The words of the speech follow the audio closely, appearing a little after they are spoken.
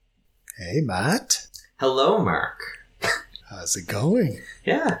Hey, Matt. Hello, Mark. How's it going?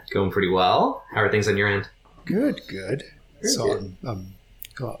 Yeah, going pretty well. How are things on your end? Good.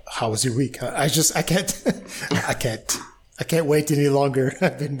 How was your week? I can't wait any longer.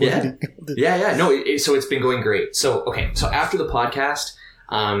 I've been waiting. Yeah. No, so it's been going great. So after the podcast,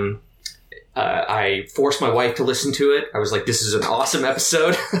 I forced my wife to listen to it. I was like, this is an awesome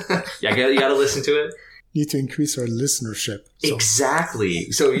episode. You got to listen to it. Need to increase our listenership. So.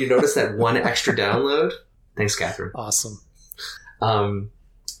 Exactly. So you notice that one extra download? Thanks, Catherine. Awesome.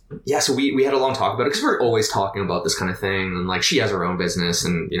 Yeah, so we had a long talk about it because we're always talking about this kind of thing. And like, she has her own business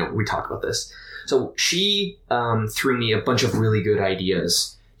and, we talk about this. So she threw me a bunch of really good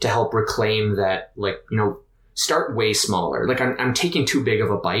ideas to help reclaim that, start way smaller. Like I'm taking too big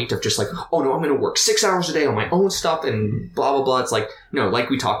of a bite of just like, oh no, I'm going to work 6 hours a day on my own stuff and blah, blah, blah. It's like, no, like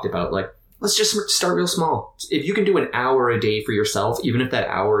we talked about, like, let's just start real small. If you can do an hour a day for yourself, even if that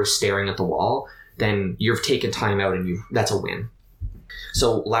hour is staring at the wall, then you've taken time out and that's a win.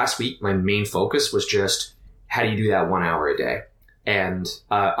 So last week, my main focus was just, how do you do that 1 hour a day? And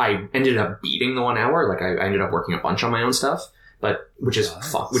I ended up beating the 1 hour. Like I ended up working a bunch on my own stuff, which is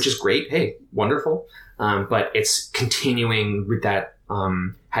fun, which is great. Hey, wonderful. But it's continuing with that.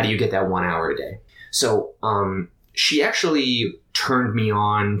 How do you get that 1 hour a day? So she actually turned me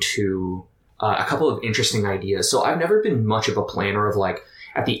on to a couple of interesting ideas. So I've never been much of a planner of like,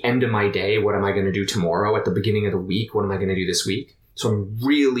 at the end of my day, what am I going to do tomorrow? At the beginning of the week, what am I going to do this week? So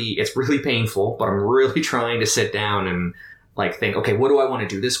it's really painful, but I'm really trying to sit down and like think, okay, what do I want to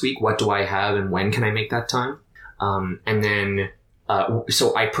do this week? What do I have and when can I make that time? And then,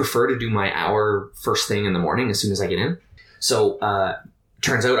 so I prefer to do my hour first thing in the morning as soon as I get in. So,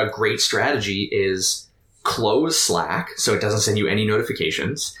 turns out a great strategy is close Slack so it doesn't send you any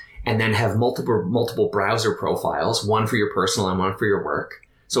notifications, and then have multiple browser profiles, one for your personal and one for your work.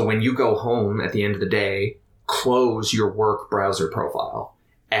 So when you go home at the end of the day, close your work browser profile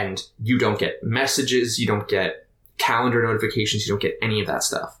and you don't get messages, you don't get calendar notifications, you don't get any of that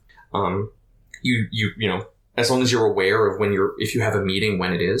stuff. As long as you're aware of if you have a meeting,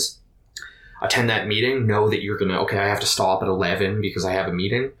 when it is, attend that meeting, know that you're I have to stop at 11 because I have a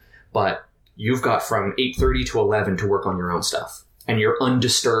meeting, but you've got from 8:30 to 11 to work on your own stuff. And you're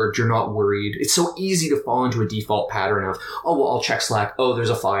undisturbed, you're not worried. It's so easy to fall into a default pattern of, oh, well, I'll check Slack. Oh, there's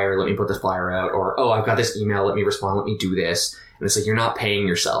a flyer. Let me put this flyer out. Or, oh, I've got this email. Let me respond. Let me do this. And it's like, you're not paying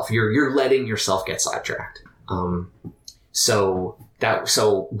yourself. You're letting yourself get sidetracked. So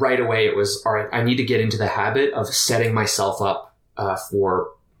right away it was, all right, I need to get into the habit of setting myself up,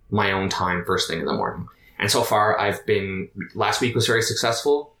 for my own time first thing in the morning. And so far last week was very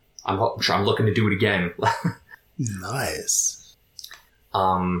successful. I'm looking to do it again. Nice.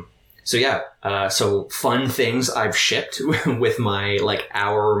 So fun things I've shipped with my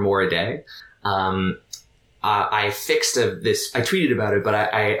hour or more a day. I fixed I tweeted about it, but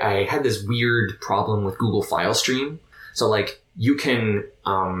I had this weird problem with Google File Stream. So you can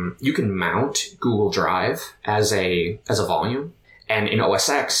mount Google Drive as a volume, and in OS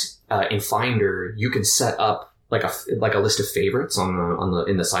X, in Finder, you can set up a list of favorites in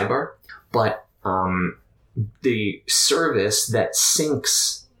the sidebar, but, the service that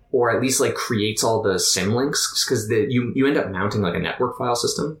syncs or at least creates all the symlinks, because you end up mounting a network file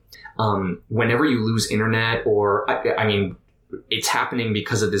system. Whenever you lose internet, or it's happening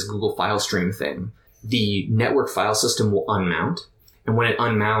because of this Google File Stream thing, the network file system will unmount. And when it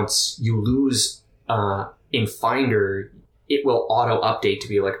unmounts, you lose, in Finder, it will auto update to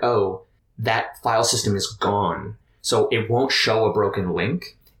be like, oh, that file system is gone. So it won't show a broken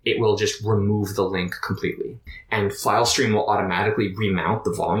link. It will just remove the link completely. And FileStream will automatically remount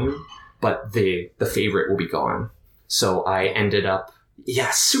the volume, but the favorite will be gone. So I ended up,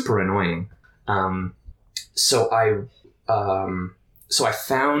 super annoying. So I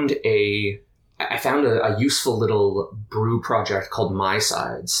found a useful little brew project called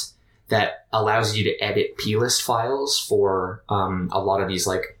MySides that allows you to edit plist files for a lot of these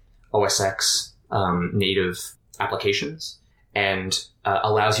OS X native applications, and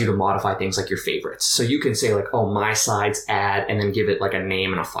allows you to modify things like your favorites. So you can say my sides add, and then give it a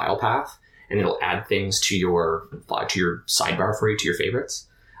name and a file path, and it'll add things to your sidebar for you, to your favorites.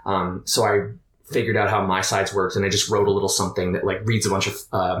 So I figured out how my sides works, and I just wrote a little something that reads a bunch of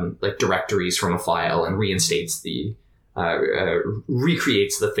directories from a file and reinstates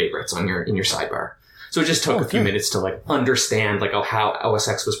recreates the favorites in your sidebar. So it just took a few minutes to understand how OS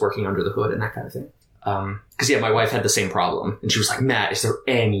X was working under the hood and that kind of thing. Cause my wife had the same problem, and she was like, Matt, is there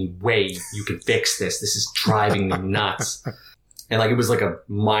any way you can fix this? This is driving me nuts. And it was a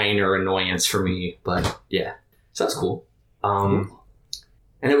minor annoyance for me, but yeah, so that's cool.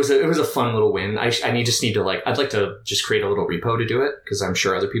 And it was a fun little win. I just need to like, I'd like to just create a little repo to do it because I'm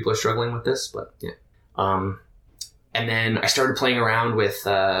sure other people are struggling with this, but yeah. And then I started playing around with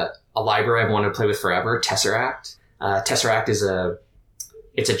a library I've wanted to play with forever, Tesseract. Tesseract is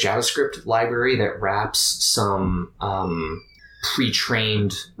it's a JavaScript library that wraps some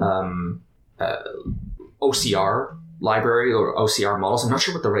pre-trained OCR library or OCR models. I'm not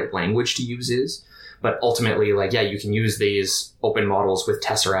sure what the right language to use is, but ultimately, like, yeah, you can use these open models with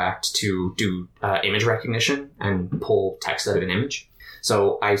Tesseract to do image recognition and pull text out of an image.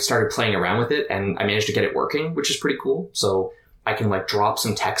 So I started playing around with it and I managed to get it working, which is pretty cool. So I can like drop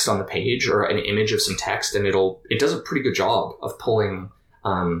some text on the page or an image of some text and it does a pretty good job of pulling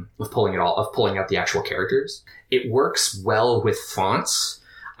out the actual characters. It works well with fonts.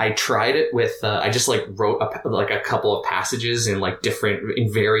 I tried it with, I just like wrote a couple of passages in like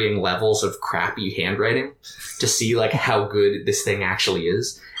in varying levels of crappy handwriting to see like how good this thing actually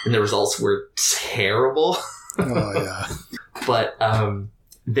is. And the results were terrible. Oh yeah. But,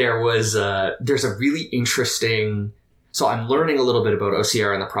 there's a really interesting, so I'm learning a little bit about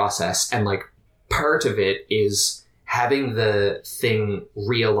OCR in the process. And like part of it is having the thing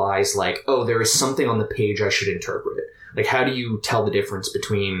realize like, oh, there is something on the page I should interpret. Like, how do you tell the difference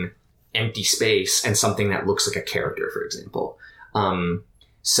between empty space and something that looks like a character, for example?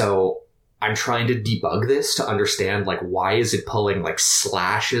 So I'm trying to debug this to understand, like, why is it pulling, like,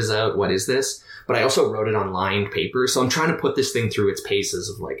 slashes out? What is this? But I also wrote it on lined paper. So I'm trying to put this thing through its paces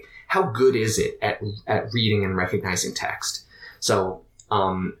of, like, how good is it at reading and recognizing text? So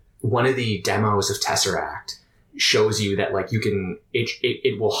one of the demos of Tesseract shows you that, like,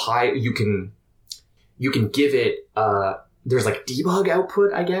 it will hide, you can give it, there's like debug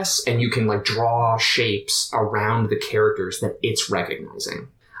output, I guess, and you can like draw shapes around the characters that it's recognizing.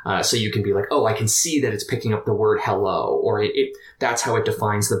 So you can be like, oh, I can see that it's picking up the word hello, or that's how it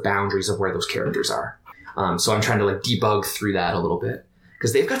defines the boundaries of where those characters are. So I'm trying to like debug through that a little bit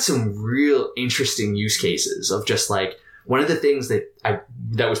because they've got some real interesting use cases of just like, one of the things that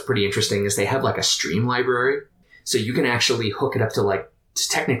was pretty interesting is they have like a stream library. So you can actually hook it up to like,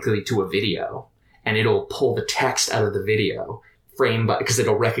 technically to a video. And it'll pull the text out of the video frame, because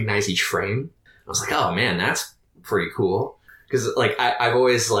it'll recognize each frame. I was like, oh man, that's pretty cool. Because like I've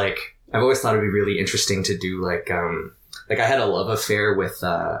always thought it'd be really interesting to do like I had a love affair with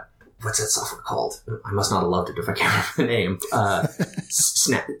what's that software called? I must not have loved it if I can't remember the name.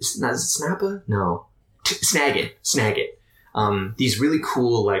 Snappa? No, Snagit. These really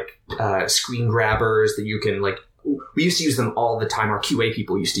cool like screen grabbers that you can like. We used to use them all the time. Our QA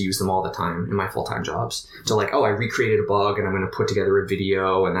people used to use them all the time in my full-time jobs. So like, oh, I recreated a bug and I'm going to put together a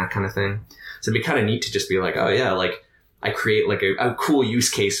video and that kind of thing. So it'd be kind of neat to just be like, oh yeah, like I create like a cool use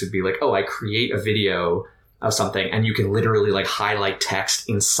case would be like, oh, I create a video of something and you can literally like highlight text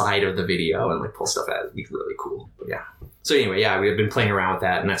inside of the video and like pull stuff out. It'd be really cool. But yeah. So anyway, yeah, we've been playing around with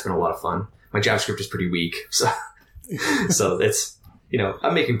that and that's been a lot of fun. My JavaScript is pretty weak. So it's,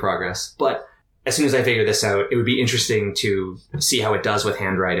 I'm making progress, but as soon as I figure this out, it would be interesting to see how it does with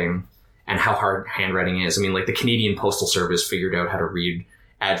handwriting and how hard handwriting is. I mean, like the Canadian Postal Service figured out how to read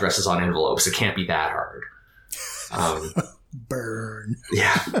addresses on envelopes. It can't be that hard. Burn.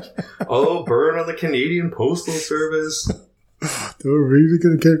 Yeah. Oh, burn on the Canadian Postal Service. They're really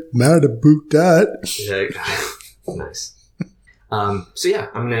going to get mad about that. Yeah. Nice. So yeah,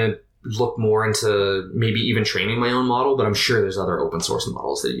 I'm going to look more into maybe even training my own model, but I'm sure there's other open source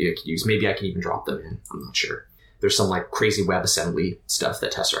models that you could use. Maybe I can even drop them in. I'm not sure. There's some like crazy WebAssembly stuff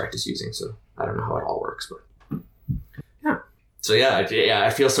that Tesseract is using, so I don't know how it all works, but yeah. So yeah,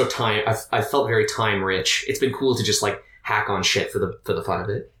 I feel so I felt very time rich. It's been cool to just like hack on shit for the fun of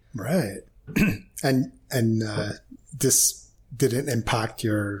it. Right. and this didn't impact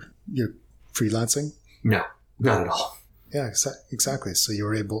your freelancing? No, not at all. Yeah, exactly. So you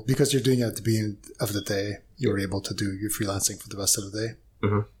were able, because you're doing it at the beginning of the day, you were able to do your freelancing for the rest of the day.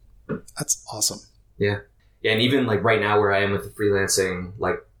 Mm-hmm. That's awesome. Yeah. Yeah. And even like right now where I am with the freelancing,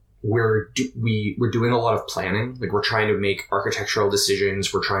 like we're doing a lot of planning. Like we're trying to make architectural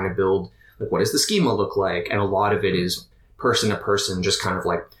decisions. We're trying to build, like, what does the schema look like? And a lot of it is person to person, just kind of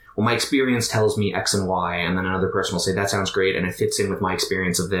like, well, my experience tells me X and Y. And then another person will say, that sounds great. And it fits in with my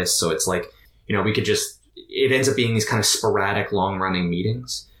experience of this. So it's like, we could just, it ends up being these kind of sporadic, long-running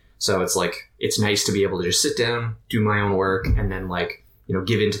meetings. So it's like, it's nice to be able to just sit down, do my own work, and then like,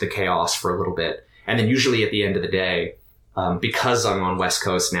 give into the chaos for a little bit. And then usually at the end of the day, because I'm on West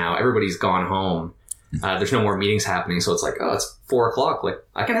Coast now, everybody's gone home. There's no more meetings happening. So it's like, oh, it's 4:00. Like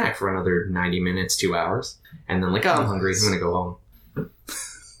I can hack for another 90 minutes, 2 hours. And then like, oh, I'm hungry. I'm going to go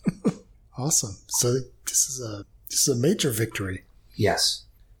home. Awesome. So this is a major victory. Yes.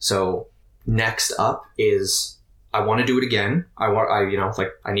 So next up is I want to do it again. I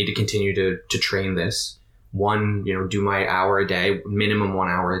need to continue to train this. One, do my hour a day, minimum 1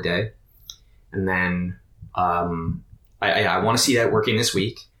 hour a day. And then, I want to see that working this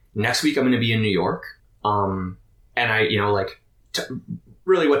week. Next week, I'm going to be in New York. And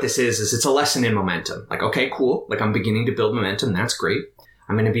really what this is it's a lesson in momentum. Like, okay, cool. Like, I'm beginning to build momentum. That's great.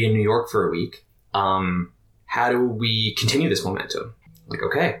 I'm going to be in New York for a week. How do we continue this momentum? Like,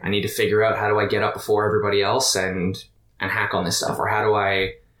 okay, I need to figure out how do I get up before everybody else and hack on this stuff, or how do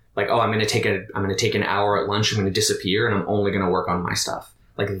I I'm going to take an hour at lunch. I'm going to disappear and I'm only going to work on my stuff.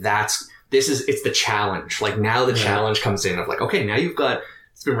 Like it's the challenge. Like now the challenge comes in of like, okay, now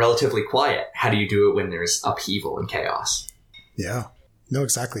it's been relatively quiet. How do you do it when there's upheaval and chaos? Yeah, no,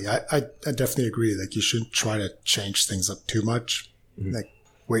 exactly. I definitely agree. Like you shouldn't try to change things up too much. Mm-hmm. Like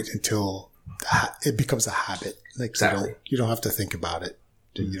wait until it becomes a habit. Like exactly. You don't have to think about it.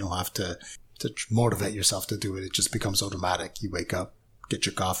 You don't have to motivate yourself to do it. It just becomes automatic. You wake up, get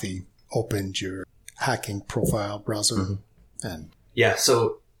your coffee, open your hacking profile browser, mm-hmm. and yeah.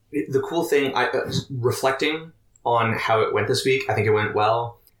 So the cool thing, reflecting on how it went this week, I think it went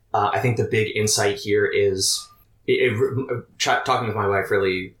well. I think the big insight here is talking with my wife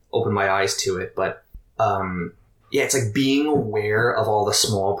really opened my eyes to it. But it's like being aware of all the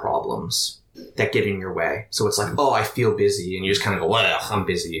small problems that get in your way. So it's like, oh, I feel busy. And you just kind of go, well, I'm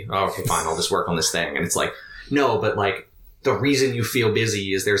busy. Oh, okay, fine. I'll just work on this thing. And it's like, no, but like the reason you feel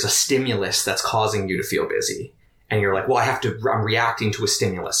busy is there's a stimulus that's causing you to feel busy. And you're like, well, I'm reacting to a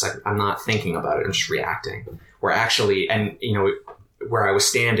stimulus. I'm not thinking about it. I'm just reacting. Where actually, and where I was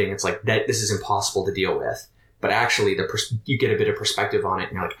standing, it's like that this is impossible to deal with. But actually you get a bit of perspective on it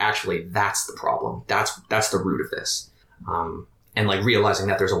and you're like, actually, that's the problem. That's the root of this. And like realizing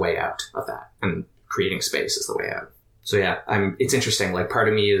that there's a way out of that and creating space is the way out. So yeah, it's interesting. Like part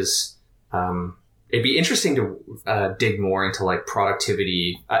of me is, it'd be interesting to dig more into like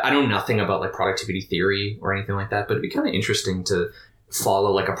productivity. I know nothing about like productivity theory or anything like that, but it'd be kind of interesting to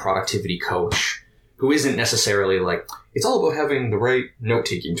follow like a productivity coach who isn't necessarily like, it's all about having the right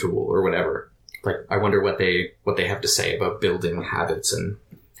note-taking tool or whatever. Like, I wonder what they have to say about building habits and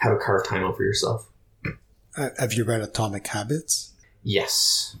how to carve time out for yourself. Have you read Atomic Habits?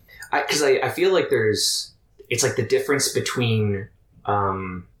 Yes. Because I feel like it's like the difference between,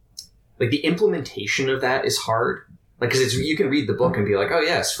 like the implementation of that is hard. Like, cause you can read the book and be like, oh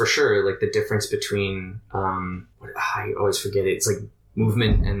yes, for sure. Like the difference between, I always forget it. It's like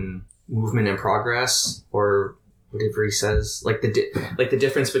movement and progress, or whatever he says. Like the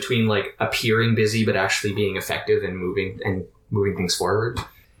difference between like appearing busy, but actually being effective and moving things forward.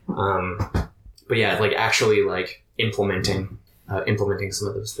 But yeah, like actually like implementing some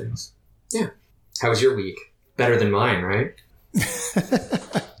of those things. Yeah. How was your week? Better than mine, right?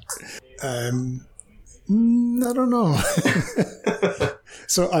 I don't know.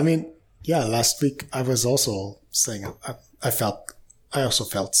 So, I mean, yeah, last week I was also saying I also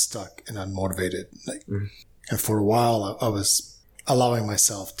felt stuck and unmotivated. Like, and for a while I was allowing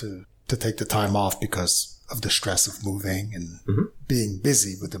myself to take the time off because of the stress of moving and being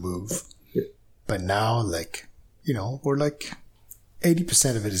busy with the move. Yep. But now, like, we're like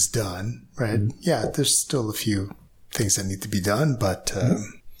 80% of it is done, right? Mm-hmm. Yeah, there's still a few things that need to be done, but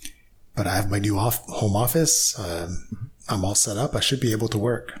I have my new home office. I'm all set up. I should be able to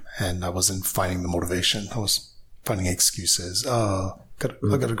work. And I wasn't finding the motivation. I was finding excuses. I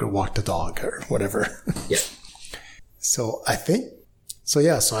gotta go walk the dog or whatever. Yeah. So I've been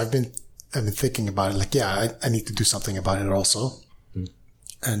thinking about it. Like, yeah, I need to do something about it also. Mm.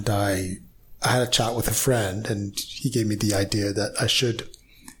 And I had a chat with a friend and he gave me the idea that I should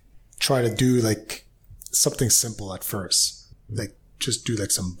try to do like something simple at first. Like just do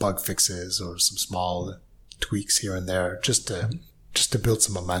like some bug fixes or some small tweaks here and there just to build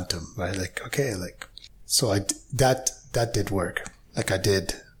some momentum, right? Like, okay, like, so that did work. Like I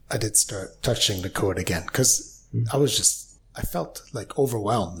did start touching the code again because I felt like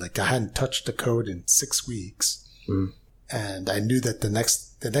overwhelmed. Like I hadn't touched the code in 6 weeks. Mm. And I knew that the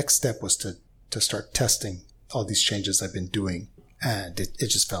next step was to start testing all these changes I've been doing. And it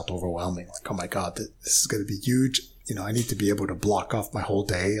just felt overwhelming. Like, oh my God, this is going to be huge. I need to be able to block off my whole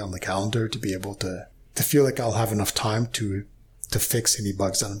day on the calendar to be able to feel like I'll have enough time to fix any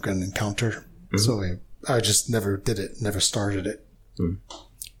bugs that I'm going to encounter. Mm-hmm. So I just never did it, never started it. Mm.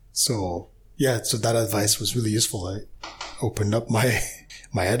 So yeah, so that advice was really useful. I opened up my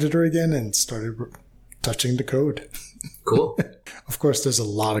editor again and started touching the code. Cool. Of course, there's a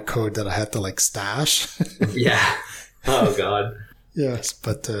lot of code that I had to like stash. Yeah. Oh God. Yes,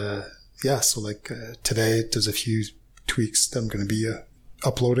 but so like today there's a few tweaks that I'm going to be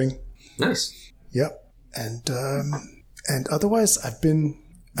uploading. Nice. Yep. And otherwise I've been,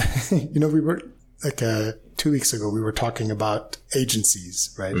 we were like 2 weeks ago, we were talking about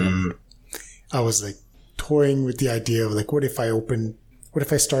agencies, right? And I was like toying with the idea of like, what if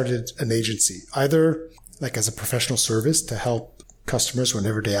I started an agency, either like as a professional service to help customers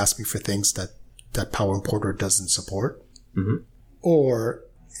whenever they ask me for things that Power Importer doesn't support, or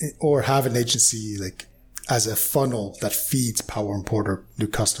have an agency like as a funnel that feeds Power Importer new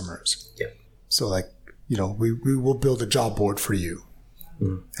customers. Yeah. So like, we will build a job board for you,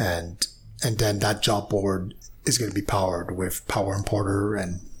 and then that job board is going to be powered with Power Importer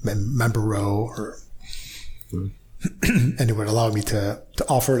and Member Row, and it would allow me to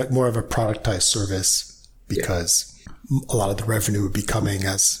offer like more of a productized service, because a lot of the revenue would be coming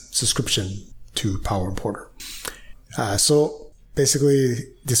as subscription to Power Importer. So basically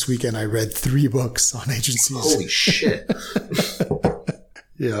this weekend I read 3 books on agencies. Holy shit.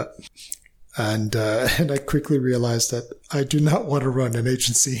 Yeah. And I quickly realized that I do not want to run an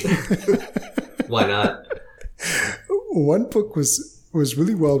agency. Why not? One book was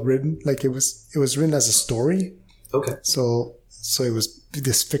really well written. Like it was written as a story. Okay. So it was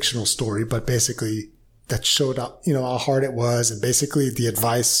this fictional story, but basically that showed up, how hard it was. And basically the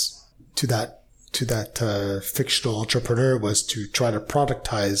advice to that fictional entrepreneur was to try to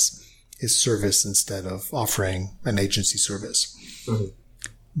productize his service instead of offering an agency service.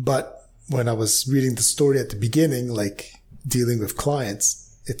 But when I was reading the story at the beginning, like dealing with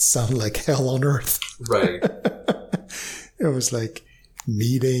clients, it sounded like hell on earth. Right. It was like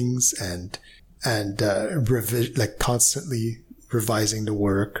meetings and like constantly revising the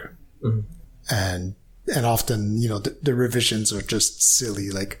work. And often, the revisions are just silly.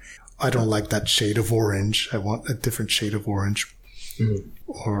 Like, I don't like that shade of orange. I want a different shade of orange.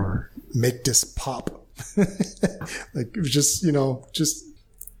 Or make this pop. Like, it was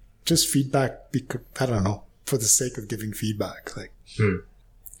just feedback, because, I don't know, for the sake of giving feedback. Like,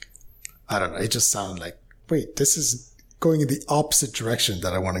 I don't know. It just sounded like, wait, this is going in the opposite direction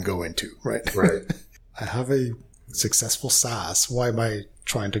that I want to go into, right? Right. I have a successful SaaS. Why am I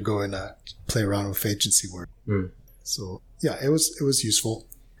trying to go and play around with agency work? So yeah, it was useful.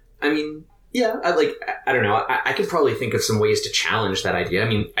 I mean, yeah, I don't know. I could probably think of some ways to challenge that idea. I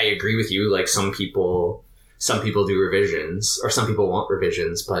mean, I agree with you. Like some people do revisions, or some people want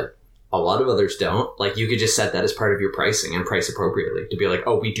revisions, but a lot of others don't. Like you could just set that as part of your pricing and price appropriately to be like,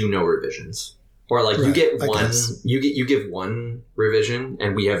 oh, we do no revisions. Or like you get one, you give one revision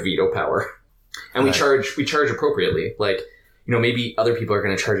and we have veto power, and we charge appropriately. Like, maybe other people are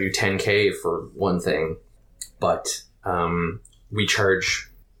going to charge you $10K for one thing, but, we charge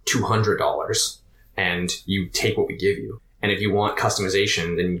 $200 and you take what we give you. And if you want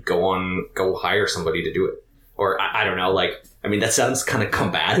customization, then go hire somebody to do it. Or I don't know, like, I mean, that sounds kind of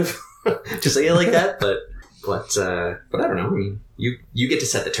combative to say it like that, but I don't know. I mean, you get to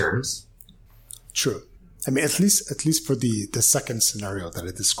set the terms. True. I mean, at least for the second scenario that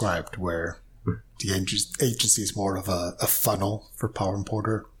I described, where the agency is more of a funnel for Power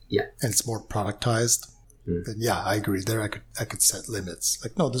Importer. Yeah. And it's more productized. Then yeah, I agree. There I could set limits.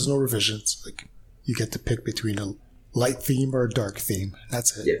 Like, no, there's no revisions. Like, you get to pick between a light theme or a dark theme.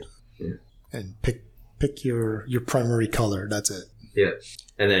 That's it. Yeah. And pick your primary color. That's it. Yeah.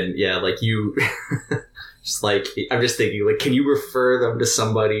 And then, yeah, like you, just like, I'm just thinking, like, can you refer them to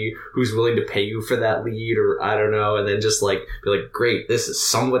somebody who's willing to pay you for that lead, or I don't know, and then just like, be like, great, this is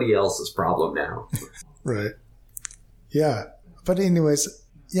somebody else's problem now. Right. Yeah. But anyways,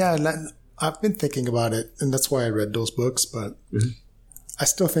 yeah, I've been thinking about it, and that's why I read those books, but I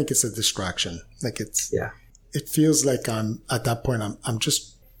still think it's a distraction. Like it feels like I'm at that point,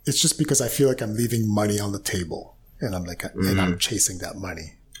 it's just because I feel like I'm leaving money on the table, and I'm like, and I'm chasing that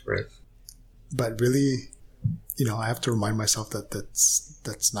money. Right. But really, I have to remind myself that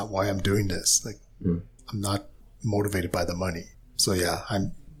that's not why I'm doing this. Like, I'm not motivated by the money. So yeah,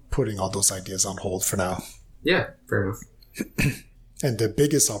 I'm putting all those ideas on hold for now. Yeah, fair enough. And the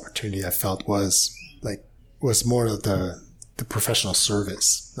biggest opportunity I felt was more of the professional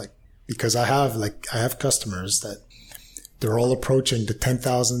service. Like, because I have customers that they're all approaching the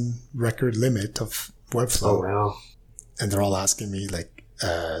 10,000 record limit of Webflow. Oh, wow. And they're all asking me, like,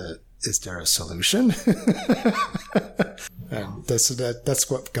 is there a solution? And that's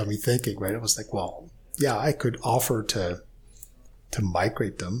what got me thinking, right? It was like, well, yeah, I could offer to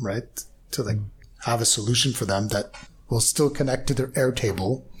migrate them, right? To like have a solution for them that will still connect to their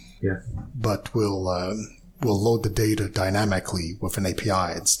Airtable, but will load the data dynamically with an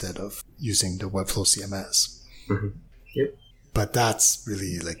API instead of using the Webflow CMS. Yep. But that's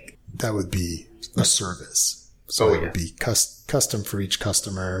really like, that would be a service. So it would be custom for each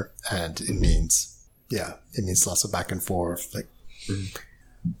customer, and it means lots of back and forth, like,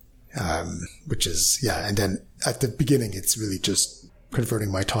 which is, and then at the beginning, it's really just converting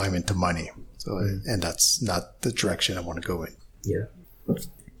my time into money. So, and that's not the direction I want to go in. Yeah.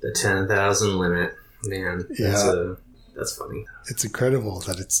 The 10,000 limit, man. That's funny. It's incredible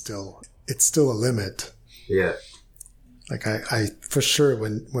that it's still a limit. Yeah. Like I for sure,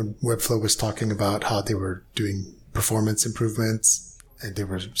 when Webflow was talking about how they were doing performance improvements and they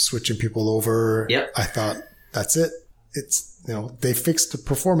were switching people over, I thought, that's it. It's, they fixed the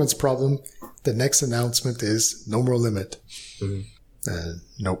performance problem. The next announcement is no more limit.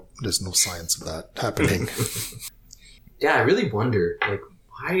 Nope, there's no science of that happening. Yeah, I really wonder, like,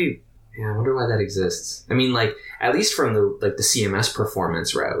 why? Yeah, I wonder why that exists. I mean, like, at least from the CMS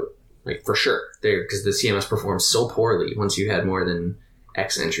performance route, like, for sure, because the CMS performs so poorly once you had more than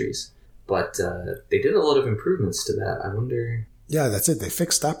X entries. But they did a lot of improvements to that. I wonder. Yeah, that's it. They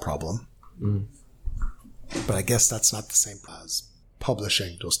fixed that problem. But I guess that's not the same as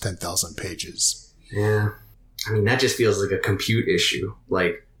publishing those 10,000 pages. Yeah. I mean, that just feels like a compute issue.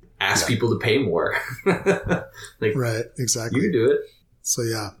 Like, ask people to pay more. Like, right, exactly. You can do it. So,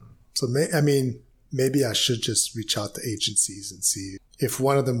 So, maybe I should just reach out to agencies and see if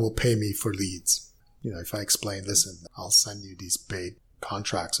one of them will pay me for leads. If I explain, listen, I'll send you these paid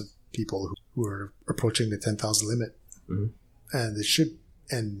contracts of people who are approaching the 10,000 limit. And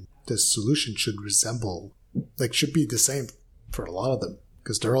the solution should should be the same for a lot of them,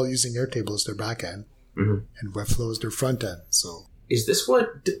 because they're all using Airtable as their back end and Webflow is their front end. So is this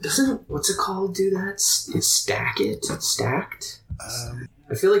what's it called do that? Is Stacked?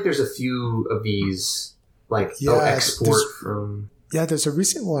 I feel like there's a few of these, like, export from... Yeah, there's a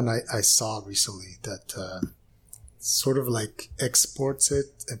recent one I saw recently that sort of like exports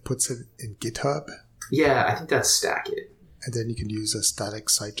it and puts it in GitHub. Yeah, I think that's Stackit. And then you can use a static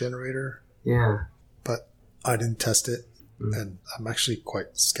site generator. Yeah. But I didn't test it, and I'm actually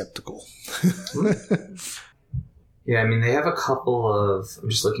quite skeptical. Yeah, I mean, they have a couple of... I'm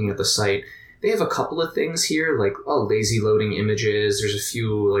just looking at the site. They have a couple of things here, like lazy loading images. There's a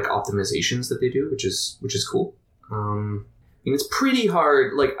few like optimizations that they do, which is cool. I mean, it's pretty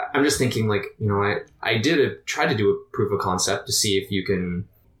hard. Like, I'm just thinking, like, I try to do a proof of concept to see if you can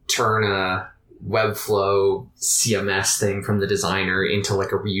turn a Webflow CMS thing from the designer into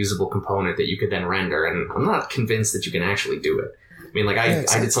like a reusable component that you could then render. And I'm not convinced that you can actually do it. I mean, like, I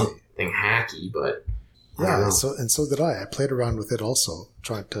did something hacky, but so did I. I played around with it also,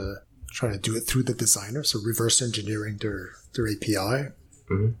 trying to do it through the designer, so reverse engineering their API.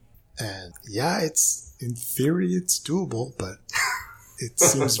 And it's in theory it's doable, but it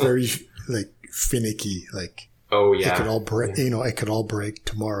seems very like finicky. Like, it could all break. It could all break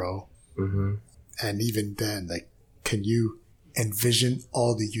tomorrow. And even then, like, can you envision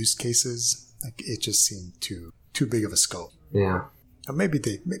all the use cases? Like, it just seemed too big of a scope. Yeah. And maybe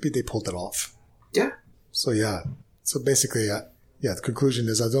they pulled it off. Yeah. So So basically, the conclusion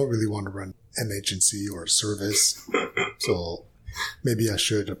is I don't really want to run an agency or a service. So maybe I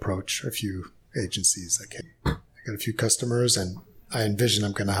should approach a few agencies. Like, hey, I got a few customers, and I envision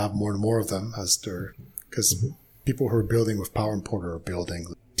I'm going to have more and more of them because people who are building with Power Importer are building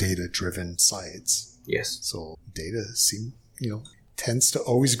data-driven sites. Yes. So data tends to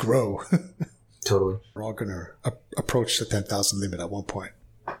always grow. Totally. We're all going to approach the 10,000 limit at one point.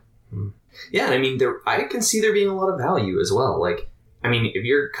 Yeah, and I mean, I can see there being a lot of value as well. Like, I mean, if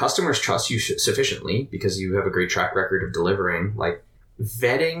your customers trust you sufficiently because you have a great track record of delivering, like,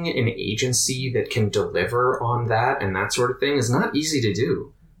 vetting an agency that can deliver on that and that sort of thing is not easy to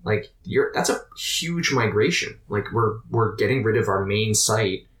do. Like, that's a huge migration. Like, we're getting rid of our main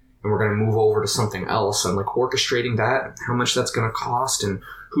site and we're going to move over to something else, and like orchestrating that, how much that's going to cost, and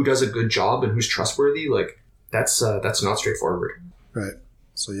who does a good job and who's trustworthy. Like, that's not straightforward. Right.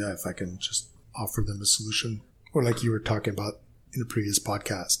 So if I can just offer them a solution, or like you were talking about in a previous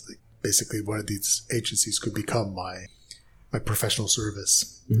podcast, like basically one of these agencies could become my professional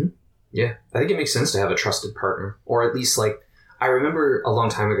service. Yeah, I think it makes sense to have a trusted partner, or at least, like, I remember a long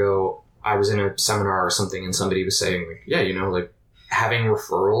time ago, I was in a seminar or something, and somebody was saying, like, like having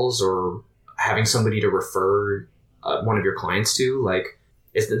referrals or having somebody to refer one of your clients to, like,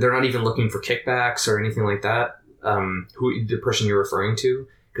 they're not even looking for kickbacks or anything like that. Who the person you're referring to,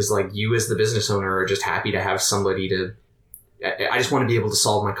 because like you as the business owner are just happy to have somebody I just want to be able to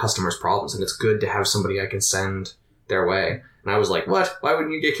solve my customers' problems, and it's good to have somebody I can send their way. And I was like, what? Why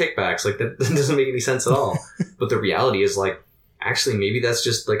wouldn't you get kickbacks? Like, that doesn't make any sense at all. But the reality is, like, actually maybe that's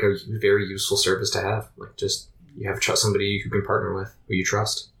just like a very useful service to have. Like, just you have somebody you can partner with who you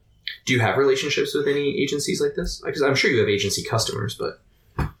trust. Do you have relationships with any agencies like this? Because I'm sure you have agency customers, but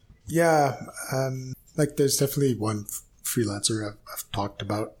Yeah, like there's definitely one freelancer I've talked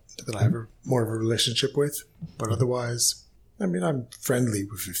about that I have more of a relationship with, but otherwise, I mean, I'm friendly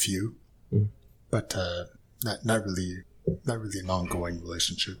with a few, but not really an ongoing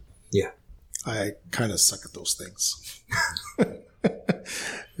relationship. Yeah. I kind of suck at those things.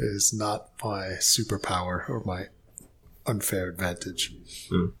 It is not my superpower or my unfair advantage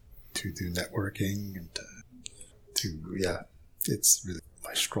to do networking and it's really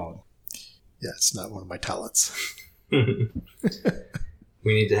my strong. Yeah, it's not one of my talents. We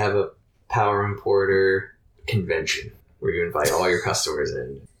need to have a Power Importer convention where you invite all your customers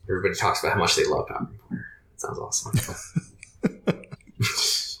in. Everybody talks about how much they love Power Importer. Sounds awesome.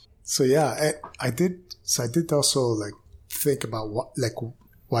 So yeah, I did also like think about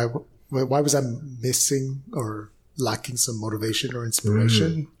why was I missing or lacking some motivation or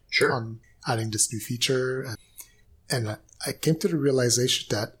inspiration on adding this new feature, and I came to the realization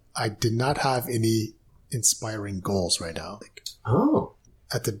that I did not have any inspiring goals right now. Like,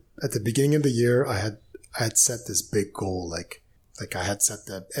 at the beginning of the year, I had set this big goal, like I had set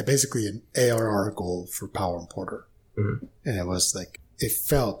basically an ARR goal for Power Importer, and it was like it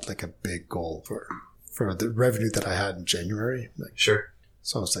felt like a big goal for the revenue that I had in January. Like, sure.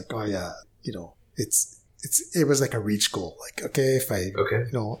 So I was like, oh yeah, it was like a reach goal. Like, okay, if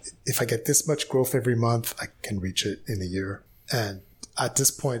I get this much growth every month, I can reach it in a year. And at this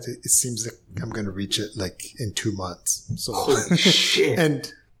point, it seems like I'm going to reach it like in 2 months. So, holy shit.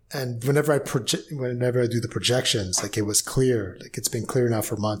 And whenever I do the projections, like it was clear, like it's been clear now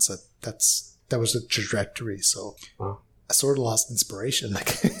for months that was the trajectory. So I sort of lost inspiration.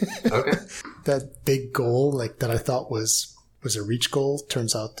 Like that big goal, like that I thought was a reach goal,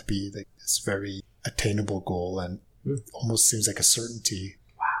 turns out to be like this very attainable goal and almost seems like a certainty.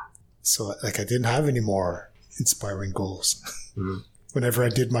 Wow. So like I didn't have any more inspiring goals. Whenever I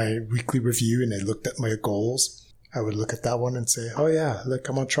did my weekly review and I looked at my goals, I would look at that one and say, oh yeah, look,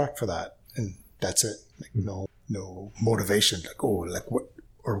 I'm on track for that. And that's it. Like no motivation. Like, oh, like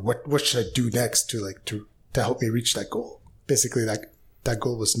what should I do next to help me reach that goal? Basically that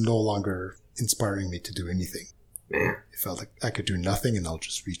goal was no longer inspiring me to do anything. Man. It felt like I could do nothing and I'll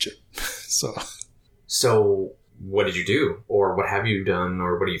just reach it. So what did you do, or what have you done,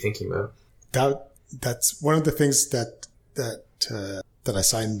 or what are you thinking about? That's one of the things that I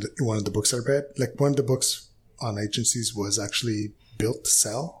signed in one of the books I read. Like one of the books on agencies was actually Built to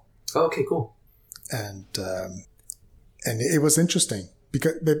Sell. Oh, okay, cool. And it was interesting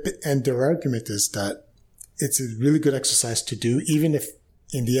and their argument is that it's a really good exercise to do, even if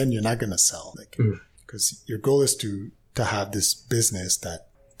in the end you're not going to sell. Like, because your goal is to have this business that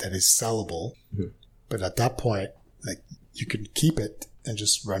is sellable. But at that point, like you can keep it and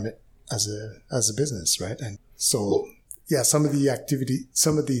just run it as a business, right? And so, yeah, some of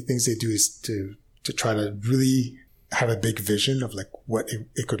the things they do is to try to really have a big vision of like what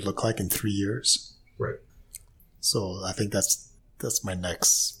it could look like in 3 years. Right. So I think that's my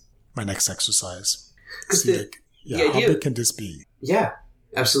next exercise. How big can this be? Yeah,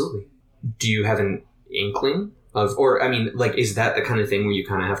 absolutely. Do you have an inkling of, or I mean, like, is that the kind of thing where you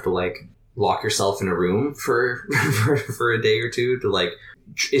kind of have to like lock yourself in a room for a day or two to like,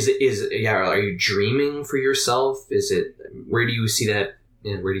 are you dreaming for yourself? Where do you see that?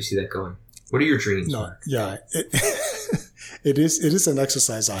 Yeah, where do you see that going? What are your dreams? No, yeah, it is an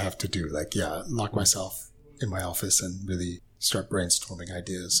exercise I have to do. Like, yeah, lock myself in my office and really start brainstorming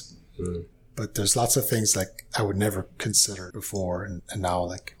ideas. But there's lots of things like I would never consider before, and now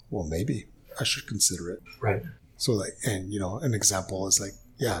like, well, maybe I should consider it. Right. So like, and an example is like,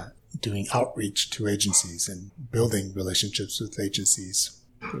 yeah, doing outreach to agencies and building relationships with agencies.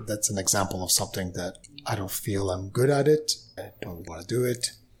 That's an example of something that I don't feel I'm good at it. I don't want to do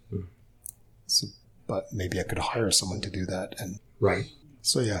it. So, but maybe I could hire someone to do that. And right.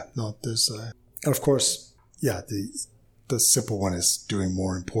 So yeah, no, there's, and of course, yeah, the simple one is doing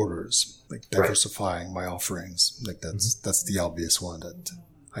more importers, like diversifying my offerings. Like that's the obvious one that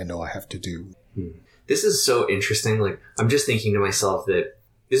I know I have to do. This is so interesting. Like, I'm just thinking to myself that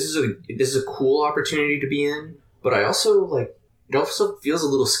this is a cool opportunity to be in, but I also like, it also feels a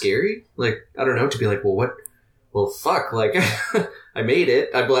little scary. Like, I don't know, to be like, well, fuck, like, I made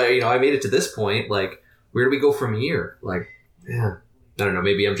it. I made it to this point. Like, where do we go from here? Like, yeah, I don't know.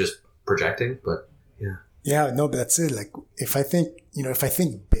 Maybe I'm just projecting, but yeah. Yeah, no, but that's it. Like, if I think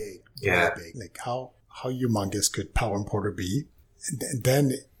big, yeah, really big, like how humongous could Power Importer be? And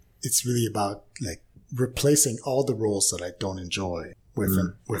then it's really about like replacing all the roles that I don't enjoy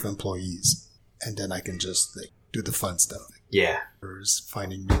with employees, and then I can just like do the fun stuff. Yeah.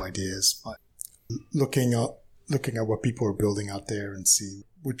 Finding new ideas, looking at what people are building out there and see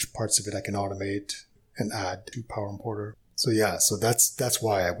which parts of it I can automate and add to Power Importer. So that's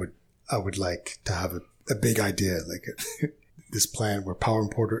why I would like to have a big idea, like this plan where Power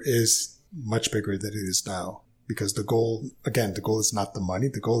Importer is much bigger than it is now. Because the goal is not the money.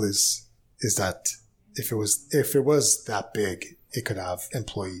 The goal is that if it was that big, it could have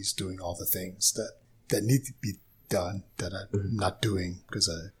employees doing all the things that need to be done that I'm not doing because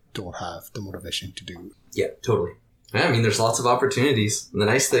I don't have the motivation to do. Yeah, totally. Yeah, I mean, there's lots of opportunities. And the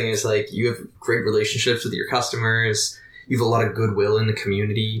nice thing is, like, you have great relationships with your customers. You have a lot of goodwill in the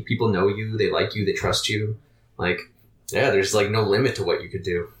community. People know you. They like you. They trust you. Like, yeah, there's, like, no limit to what you could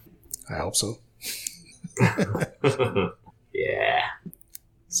do. I hope so. Yeah.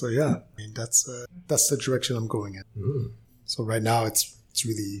 So, yeah, I mean, that's the direction I'm going in. Mm. So right now it's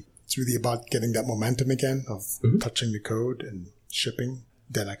really about getting that momentum again of touching the code and shipping.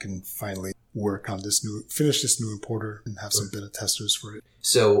 Then I can finally work on finish this new importer and have some beta testers for it.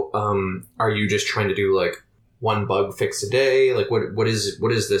 So, are you just trying to do like one bug fix a day? Like what is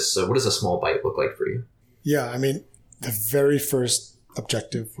this? What does a small bite look like for you? Yeah, I mean, the very first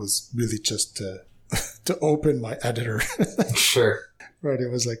objective was really just to open my editor. Sure. Right.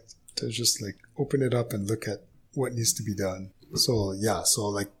 It was like to just like open it up and look at what needs to be done. So yeah. So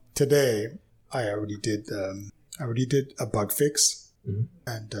like today I already did a bug fix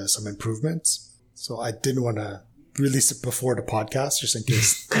and some improvements. So I didn't want to release it before the podcast just in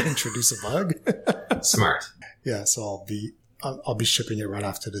case I introduce a bug. Smart. Yeah. So I'll be shipping it right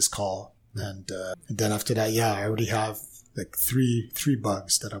after this call. And then after that, yeah, I already have like three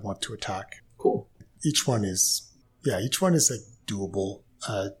bugs that I want to attack. Cool. Each one is like doable.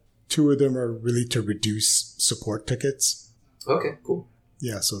 Two of them are really to reduce support tickets. Okay, cool.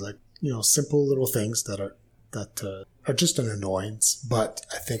 Yeah, so like, simple little things that are just an annoyance, but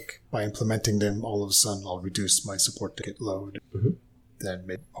I think by implementing them, all of a sudden I'll reduce my support ticket load. Then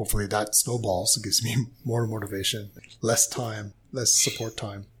hopefully that snowballs. It gives me more motivation, less time, less support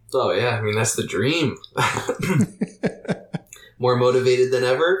time. Oh yeah, I mean that's the dream. More motivated than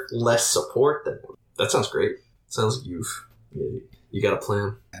ever, less support than ever. That sounds great. Sounds like you got a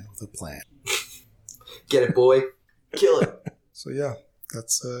plan. And with a plan. Get it, boy. Kill it. So yeah,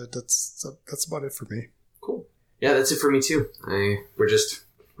 that's about it for me. Cool. Yeah, that's it for me too. We're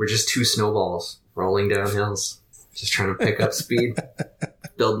just two snowballs rolling down hills, just trying to pick up speed,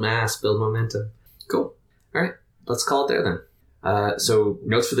 build mass, build momentum. Cool. All right, let's call it there then. So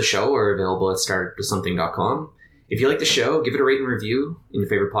notes for the show are available at startwithsomething.com. If you like the show, give it a rate and review in your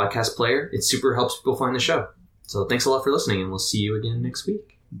favorite podcast player. It super helps people find the show. So thanks a lot for listening, and we'll see you again next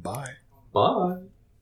week. Bye. Bye.